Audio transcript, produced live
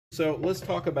So let's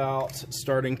talk about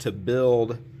starting to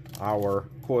build our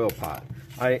coil pot.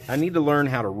 I need to learn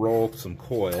how to roll some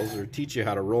coils, or teach you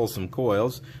how to roll some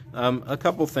coils. A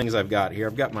couple things I've got here.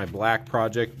 I've got my black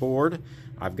project board.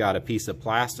 I've got a piece of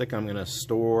plastic I'm going to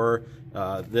store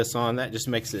this on. That just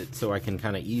makes it so I can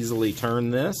kind of easily turn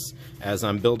this as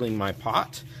I'm building my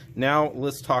pot. Now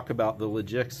let's talk about the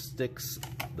logistics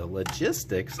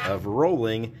of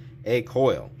rolling a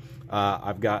coil.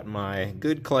 I've got my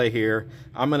good clay here.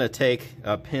 I'm going to take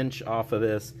a pinch off of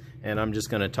this, and I'm just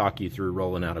going to talk you through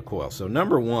rolling out a coil. So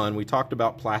number one, we talked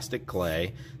about plastic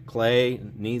clay. Clay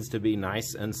needs to be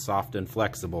nice and soft and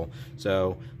flexible.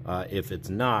 So if it's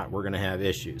not, we're going to have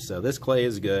issues. So this clay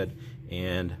is good,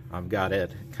 and I've got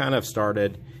it kind of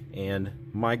started. And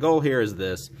my goal here is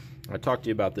this. I talked to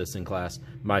you about this in class.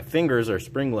 My fingers are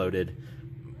spring-loaded.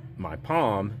 My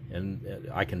palm, and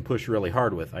I can push really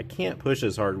hard with. I can't push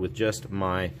as hard with just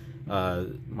my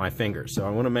fingers. So I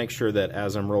want to make sure that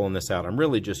as I'm rolling this out, I'm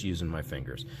really just using my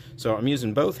fingers. So I'm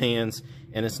using both hands,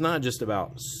 and it's not just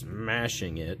about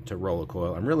smashing it to roll a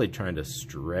coil. I'm really trying to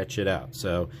stretch it out.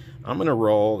 So I'm going to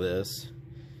roll this,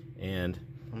 and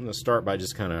I'm going to start by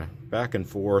just kind of back and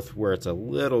forth where it's a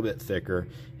little bit thicker,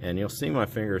 and you'll see my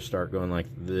fingers start going like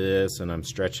this, and I'm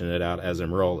stretching it out as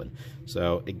I'm rolling.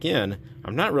 So again,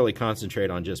 I'm not really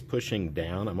concentrating on just pushing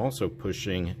down. I'm also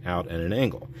pushing out at an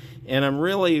angle, and I'm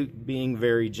really being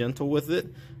very gentle with it.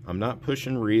 I'm not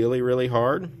pushing really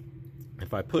hard.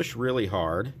 If I push really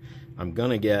hard, I'm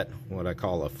gonna get what I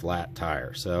call a flat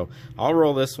tire. So I'll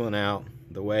roll this one out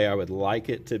the way I would like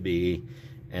it to be,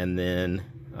 and then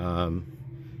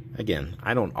again,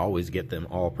 I don't always get them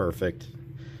all perfect.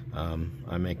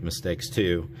 I make mistakes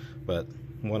too, but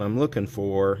what I'm looking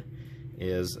for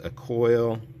is a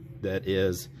coil that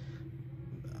is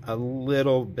a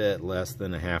little bit less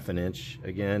than a ½ an inch.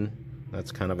 Again,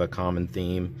 that's kind of a common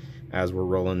theme as we're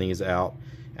rolling these out.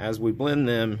 As we blend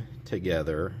them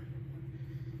together,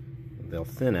 they'll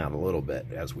thin out a little bit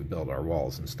as we build our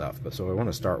walls and stuff, but so I want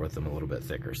to start with them a little bit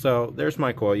thicker. So there's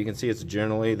my coil. You can see it's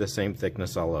generally the same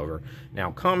thickness all over. Now,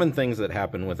 common things that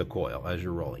happen with a coil as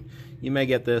you're rolling. You may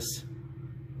get this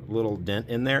little dent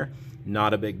in there,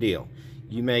 not a big deal.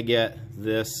 You may get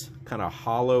this kind of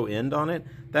hollow end on it.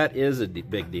 That is a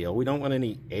big deal. We don't want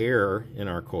any air in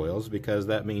our coils because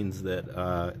that means that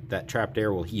that trapped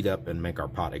air will heat up and make our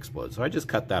pot explode. So I just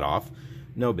cut that off.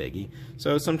 No biggie.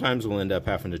 So sometimes we'll end up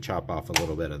having to chop off a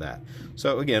little bit of that.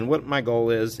 So again, what my goal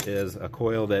is a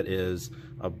coil that is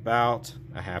about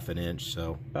a ½ an inch,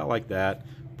 so about like that,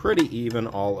 pretty even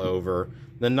all over.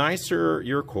 The nicer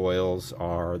your coils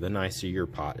are, the nicer your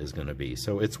pot is going to be.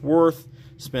 So it's worth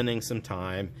spending some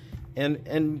time,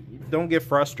 and don't get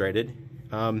frustrated.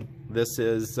 This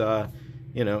is,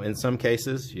 you know, in some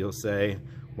cases you'll say,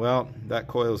 well, that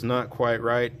coil is not quite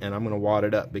right, and I'm going to wad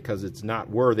it up because it's not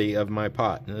worthy of my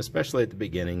pot, and especially at the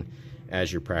beginning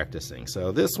as you're practicing.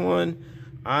 So this one,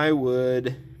 I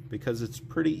would, because it's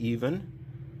pretty even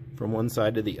from one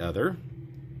side to the other,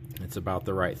 it's about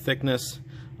the right thickness.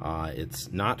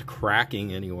 It's not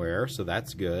cracking anywhere, so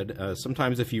that's good.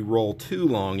 Sometimes if you roll too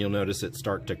long, you'll notice it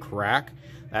start to crack.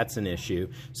 That's an issue.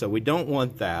 So we don't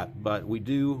want that, but we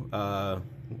do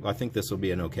I think this will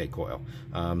be an okay coil.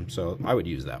 So I would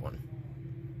use that one.